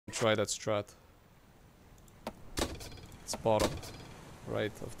try that strat. It's bottom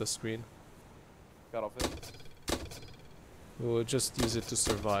right of the screen. Got off it. We'll just use it to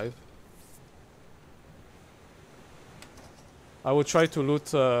survive. I will try to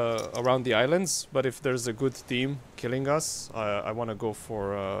loot around the islands, but if there's a good team killing us, I want to go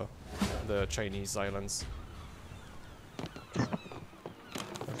for the Chinese islands.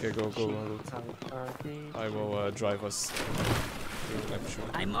 Okay, go loot. I will drive us to Neptune.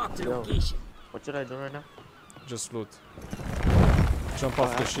 I marked the location. What should I do right now? Just loot. Jump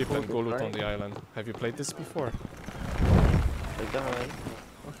off the ship and go loot on the island. Have you played this before? The guy.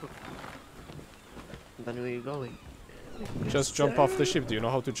 Then where are you going? Just jump off the ship. Do you know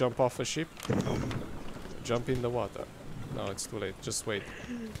how to jump off a ship? Jump in the water. No, it's too late. Just wait.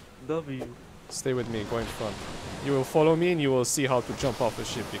 W. Stay with me. Go in front. You will follow me and you will see how to jump off a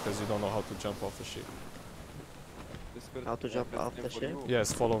ship because you don't know how to jump off a ship. How to jump off the ship?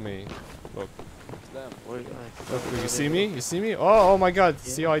 Yes, follow me. Look. Where are you going? Look, you see me? You see me? Oh my god.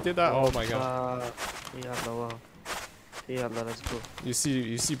 Yeah. See how I did that? Oh my god. Yeah, let's go. You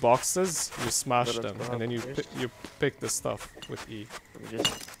see boxes? You smash Let's them go and then you first. you pick the stuff with E. Just.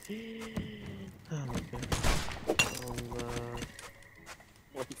 Oh, okay.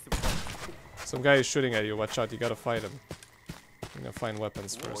 Some guy is shooting at you. Watch out. You gotta fight him. You gotta find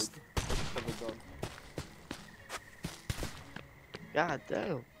weapons first. God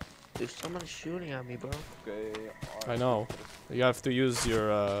damn. There's someone shooting at me, bro. Okay. I know. You have to use your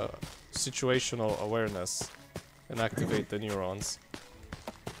situational awareness and activate the neurons.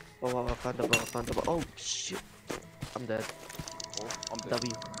 Oh, I found the ball, I found the ball. Oh, shit. I'm dead. Oh, I'm dead.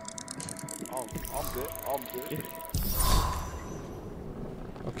 W. I'm dead.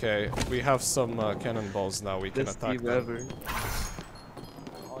 Okay, we have some cannonballs now. We can Best attack team them. ever.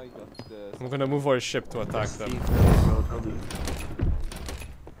 I got this. I'm gonna move our ship to attack Best them. team ever, bro. W.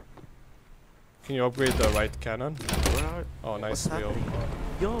 Can you upgrade the right cannon? Where are? Oh, nice What's wheel. happening?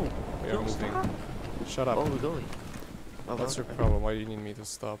 Yo. We are Yo, moving. stop. Shut up. Oh, we're going. Oh, What's your okay. problem? Why do you need me to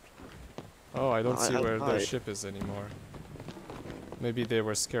stop? Oh, I don't No, see I'll where their fight. ship is anymore. Maybe they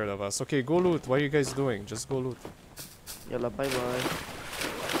were scared of us. Okay, go loot. What are you guys doing? Just go loot. Yalla, bye bye.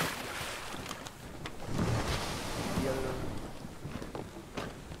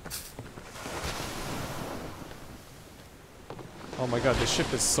 Oh my god, the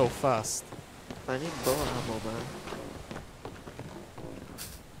ship is so fast. I need bow ammo, man.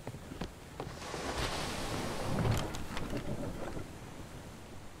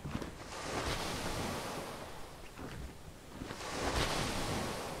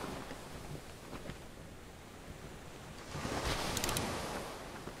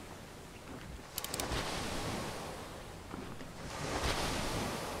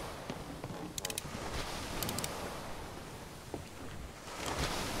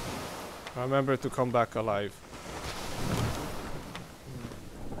 Remember to come back alive.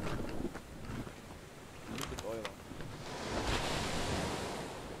 Put oil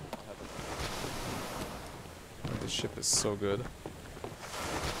on. This ship is so good.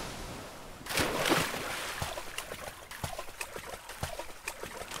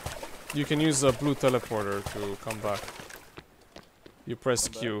 You can use a blue teleporter to come back. You press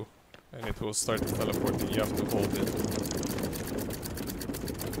Q and it will start teleporting. You have to hold it.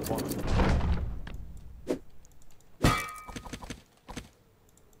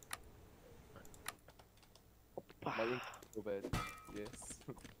 My ink is so bad. Yes.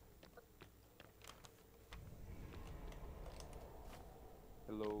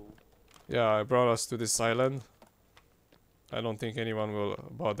 Hello. Yeah, I brought us to this island. I don't think anyone will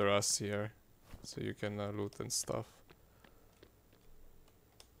bother us here. So you can loot and stuff.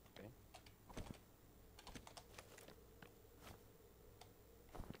 Okay.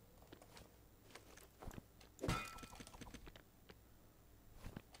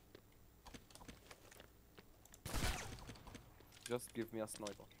 Just give me a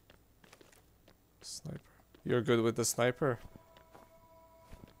sniper. Sniper. You're good with the sniper?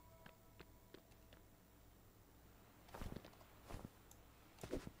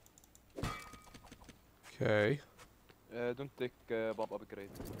 Okay. Don't take bomb upgrade.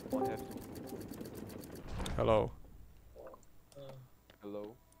 I have to. Hello.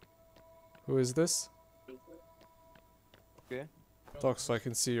 Hello. Who is this? Okay. Talk so I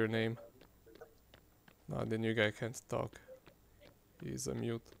can see your name. No, the new guy can't talk. He's a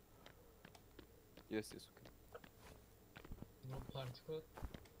mute. Yes, yes,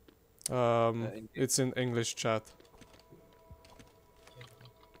 okay. It's in English chat.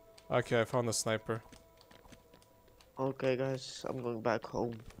 Okay, I found a sniper. Okay, guys, I'm going back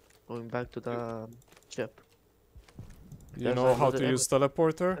home. Going back to the ship. You Guys, know I how loaded to use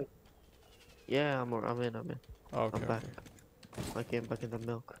teleporter? Yeah, I'm in. Okay, I'm back. okay. I came back in the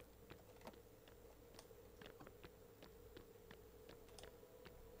milk.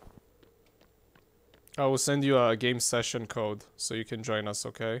 I will send you a game session code so you can join us,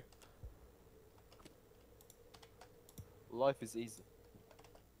 okay? Life is easy.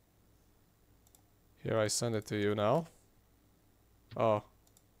 Here, I send it to you now. Oh,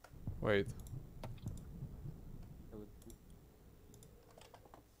 wait.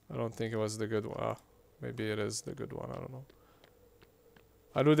 I don't think it was the good one. Ah, maybe it is the good one, I don't know.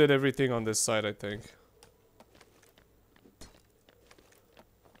 I looted everything on this side, I think.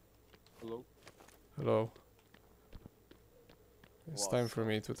 Hello? Hello. It's time for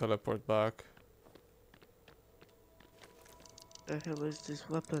me to teleport back. The hell is this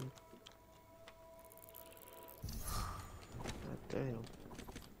weapon? God damn.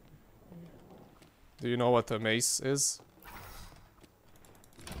 Do you know what a mace is?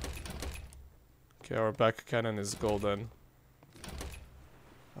 Okay, our back cannon is golden.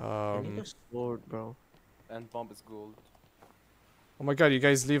 I need a sword, bro. And bomb is gold. Oh my god, you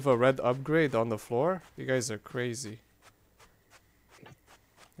guys leave a red upgrade on the floor? You guys are crazy.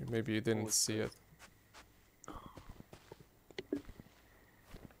 Maybe you didn't see it.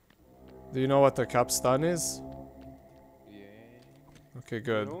 Do you know what a capstan is? Yeah. Okay,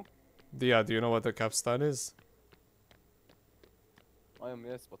 good. You know? Dia, do you know what a capstan is? I am,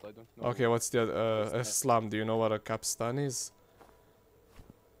 yes, but I don't know. Okay, what's the Islam? Do you know what a capstan is?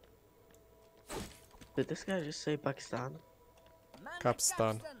 Did this guy just say Pakistan?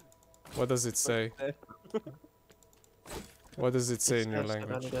 Capstan. What does it say? What does it say It's in your Pakistan,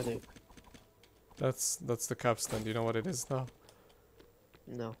 language? I got it. That's the capstan. Do you know what it is now?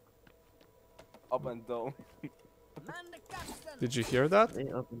 No. Up and down. Did you hear that? Hey,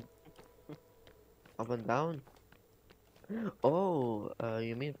 up and down? Oh,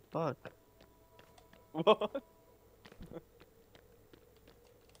 you mean fuck? What?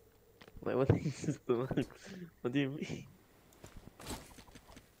 Wait, what do you mean?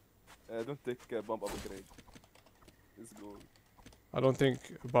 Don't take bomb upgrade. It's gold. I don't think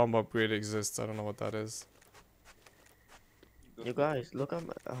bomb upgrade exists. I don't know what that is. You guys, look at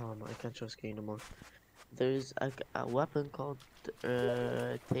my. Oh no, I can't trust K no more. There's a weapon called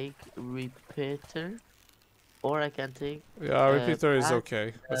take repeater, or I can take. Yeah, repeater is bag,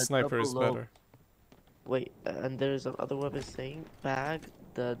 okay. A sniper is double lobe. better. Wait, and there's another weapon saying bag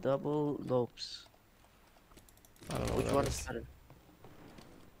the double lopes. I don't know Which what one that is is. better?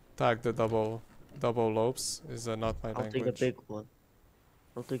 Tag the double lopes is not my I'll language. take the big one.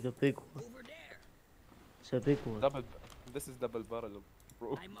 I'll take the big one. It's a big one. Double. This is double barrel,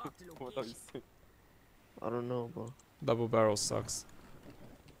 bro. What are you saying? I don't know, bro. Double barrel sucks.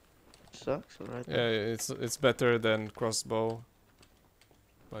 Sucks, alright. Yeah, it's better than crossbow,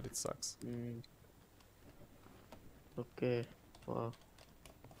 but it sucks. Okay. Wow.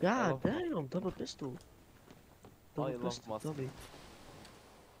 God damn, double pistol. Double love pistol, muscle. double.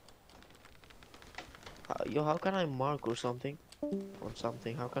 Yo, how can I mark or something? On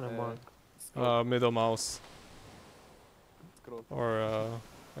something, how can I mark? Middle mouse. Scroll. Or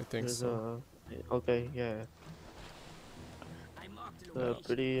I think There's so. okay, yeah.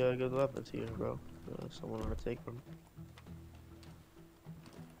 Pretty good weapons here, bro. Someone wanna take them?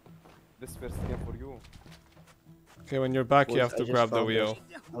 This first game for you. Okay, when you're back, you Boys, have I to just grab the found wheel.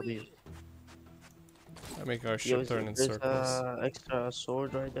 those. I make our Yo, ship turn in there's circles. extra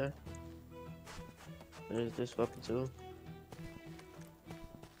sword right there. There's this weapon too.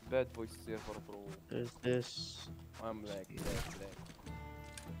 Bad voice server, bro. There's this. I'm lag.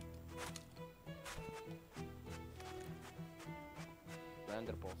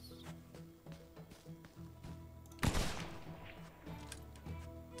 Lander boss.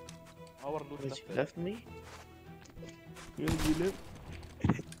 Our loot Wait, left you left me? You left?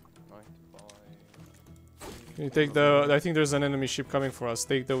 95. Can you take the... I think there's an enemy ship coming for us.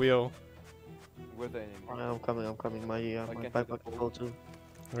 Take the wheel. Where the enemy? I'm coming. My can't backpack see the is full too.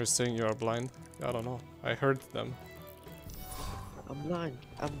 They're saying you are blind. I don't know. I heard them. I'm blind.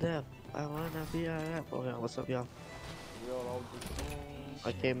 I'm deaf. I wanna be a rap. Oh yeah, what's up, y'all? We are all the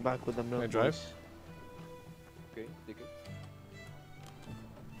I came back with the milk. I drive? boys. Okay, take it.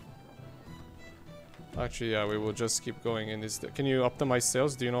 Actually, yeah, we will just keep going in this... Can you optimize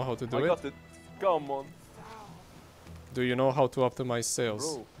sales? Do you know how to do I it? got it. Come on. Do you know how to optimize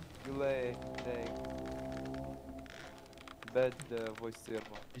sales? Bro, you like bad voice server.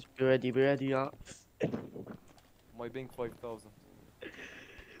 Just be ready, y'all. My ping 5000.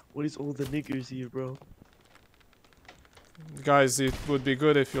 What is all the niggers here, bro? Guys, it would be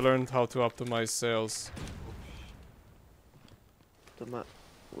good if you learned how to optimize sales. optimize.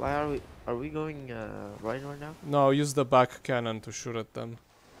 Why are we? Are we going right now? No, use the back cannon to shoot at them.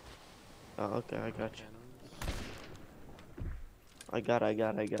 Oh, okay, I got you. Cannons. I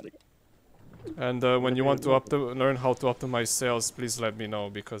got it. And when you want to learn how to optimize sales, please let me know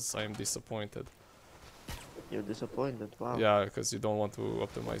because I am disappointed. You're disappointed. Wow. Yeah, because you don't want to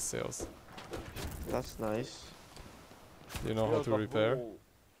optimize sales. That's nice. You know how Yo, to the repair? whole-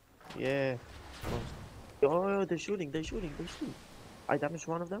 Yeah. Oh, they're shooting. They're shooting. They're shooting. I damaged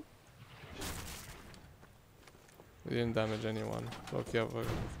one of them. We didn't damage anyone. Look, yeah,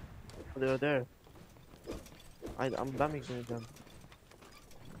 They're there. I'm damaging them.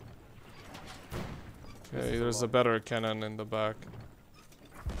 okay, there's a better cannon in the back.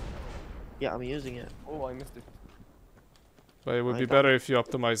 Yeah, I'm using it. Oh, I missed it. But it would I be got better if you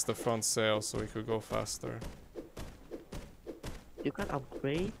optimize the front sail so we could go faster. You can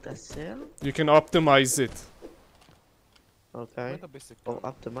upgrade the sail. You can optimize it. Okay. Where the basic Oh,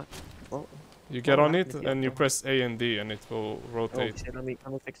 cannon? optimize. Oh, You get Oh, on yeah, it yeah, and you yeah. press A and D and it will oh rotate. shit! Let me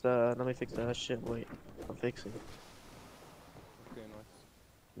fix the shit. Wait, I'm fixing. Okay, nice.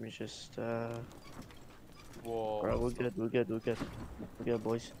 Let me just Whoa. Alright, we're so- good. We're good. We're good. We're good,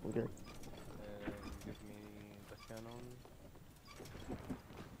 boys. We're good. Give me the cannon.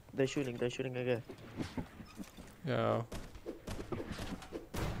 They're shooting. They're shooting again. Yeah.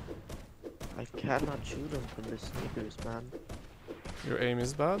 I cannot shoot them from the sneakers, man. Your aim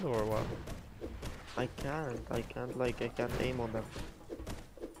is bad or what? I can't. Like, I can't aim on them.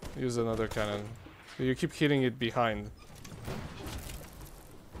 Use another cannon. You keep hitting it behind.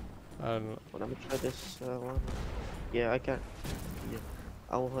 And Well, let me try this one. Yeah, I can. Yeah,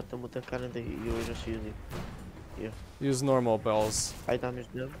 I will hit them with the cannon that you were just using. use normal bells. I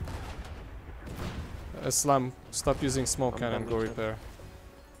damaged them. Islam, stop using smoke I'm cannon, go damaged them. repair.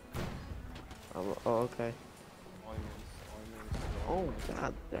 Oh, okay. I missed. Oh,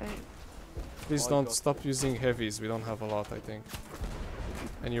 god dang. Please I don't got- stop using heavies, we don't have a lot I think.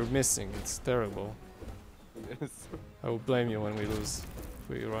 And you're missing, it's terrible. Yes. I will blame you when we lose. If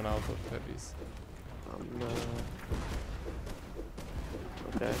we run out of heavies.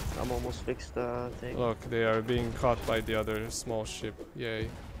 Okay, I'm almost fixed the thing. Look, they are being caught by the other small ship. Yay.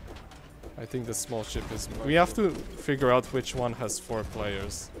 I think the small ship is... We have to figure out which one has 4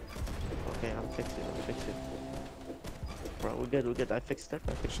 players. Okay, I'm fixing. Bro, we're good. I fixed it.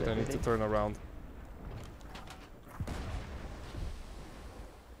 Shit, I need to everything. turn around.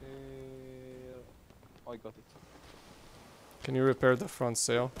 I got it. Can you repair the front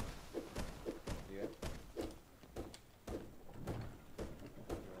sail? Yeah.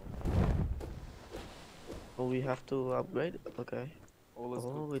 Oh, we have to upgrade? Okay. All is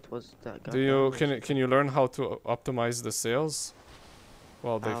Oh, it was that guy. Do you can you learn how to optimize the sails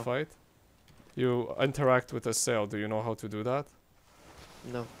while they How? fight? You interact with a sail. Do you know how to do that?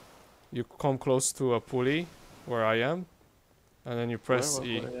 No. You come close to a pulley where I am, and then you press Where?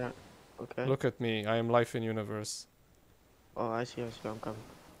 E. Yeah. Okay. Look at me. I am life in universe. Oh, I see. I'm coming.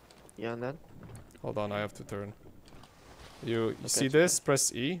 Yeah, and then? Hold on, I have to turn. You Okay, see it's this?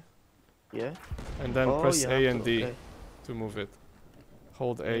 Press E, Yeah. and then Oh, press you A have and to, D okay. to move it.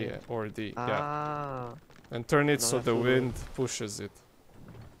 Hold A Yeah. or D. Yeah. Ah. And turn it Now I so have the to- wind pushes it.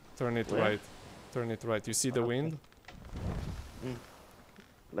 Turn it Where? right. Turn it right. You see the Okay. wind?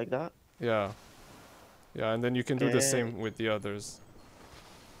 Like that? Yeah. Yeah, and then you can do the Okay. same with the others.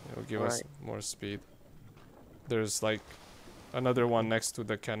 It'll give us Alright. more speed. There's like another one next to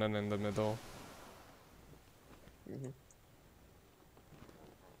the cannon in the middle. Mm-hmm.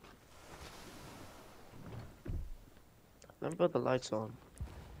 Let me put the lights on.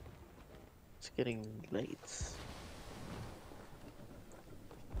 It's getting late.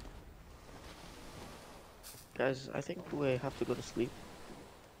 Guys, I think we have to go to sleep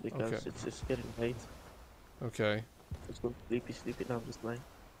because Okay. it's just getting late. Okay. Let's go sleepy now. I'm just lying.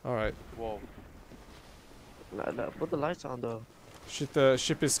 Alright. Whoa. Put the lights on though. Shit, the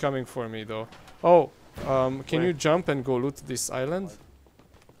ship is coming for me though. Oh, can Where? you jump and go loot this island?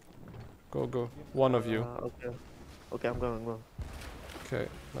 Go. One of you. Okay. Okay, I'm going. Okay,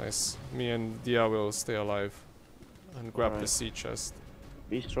 nice. Me and Dia will stay alive. And grab the Alright. sea chest.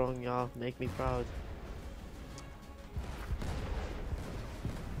 Be strong, y'all. Make me proud.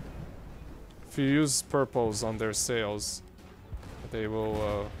 If you use purples on their sails, they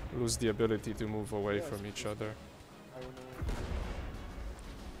will lose the ability to move away Yes, from each yes. other. I know.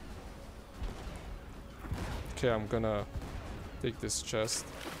 Okay, I'm gonna take this chest.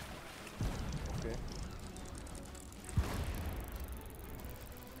 Okay.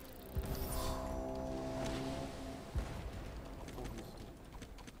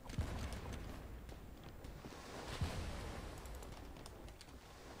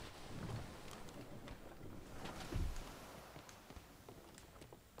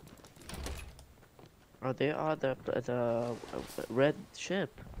 Oh, they are the red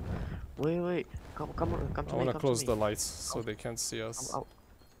ship. Wait. Come to I me. wanna Come close to the me. lights so they can't see us.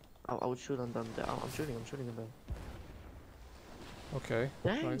 I would shoot on them. I'm shooting at them. Okay,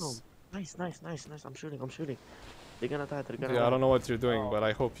 Damn. nice. Nice. I'm shooting. They're gonna die. Yeah, I don't know what you're doing, Oh. but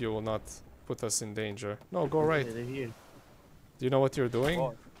I hope you will not put us in danger. No, go They're right. here, They're here. Do you know what you're doing?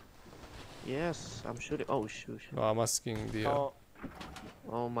 Oh. Yes, I'm shooting. Oh shoot. No, I'm asking the. Oh.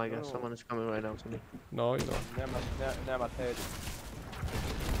 Oh my god, No. someone is coming right now to me. No, you don't. نعم الخير.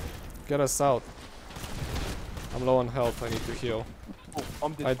 Get us out. I'm low on health. I need to heal. Oh,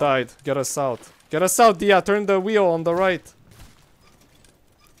 I'm dead. I died. Get us out. Get us out, Dia. Turn the wheel on the right.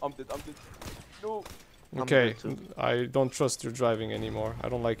 I'm dead. No. I'm Okay. dead too. I don't trust your driving anymore. I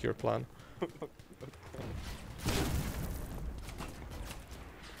don't like your plan.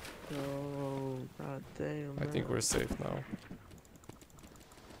 Oh god damn. I think we're safe now.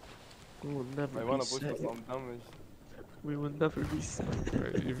 We will never I be wanna push safe. but I'm damaged. We will never be safe.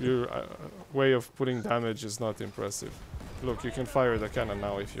 If your way of putting damage is not impressive. Look, you can fire the cannon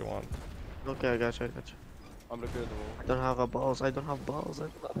now if you want. Okay, I got you. I'm repairable. I don't have balls.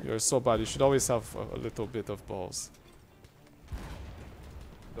 You're so bad. You should always have a little bit of balls.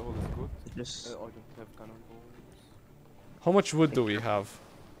 The hole is good. Just I don't have cannonballs. How much wood do we have?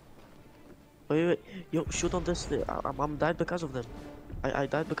 wait. Yo, shoot on this. I'm died because of them. I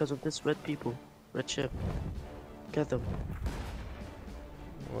died because of this red ship. Get them.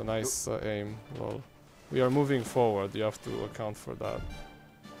 Well, nice aim. Well, we are moving forward. You have to account for that.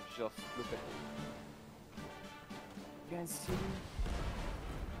 Just look at him. You can see.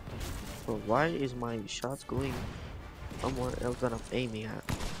 Bro, why is my shots going somewhere else than I'm aiming at?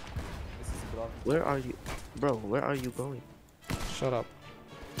 This is gravity. Where are you? Bro, where are you going? Shut up.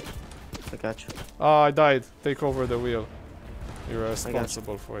 I got you. Ah, I died. Take over the wheel. You're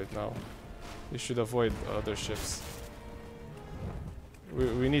responsible for it now. You should avoid other ships.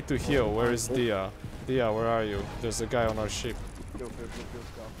 We need to heal. Where is Dia? Dia, where are you? There's a guy on our ship. Go.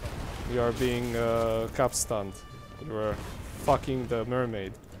 You are being cap-stunned. You were fucking the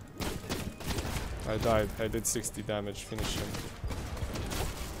mermaid. I died. I did 60 damage. Finish him.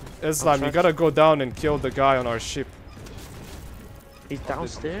 Islam, you gotta go down and kill the guy on our ship. He's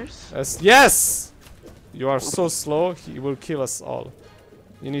downstairs? Yes! You are so slow, he will kill us all.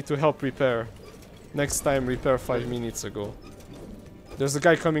 You need to help repair. Next time, repair 5 minutes ago. There's a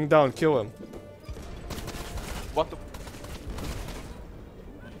guy coming down, kill him. What the?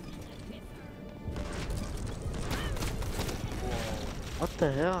 What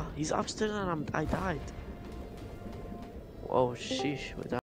the hell? He's upstairs and I died. Oh sheesh.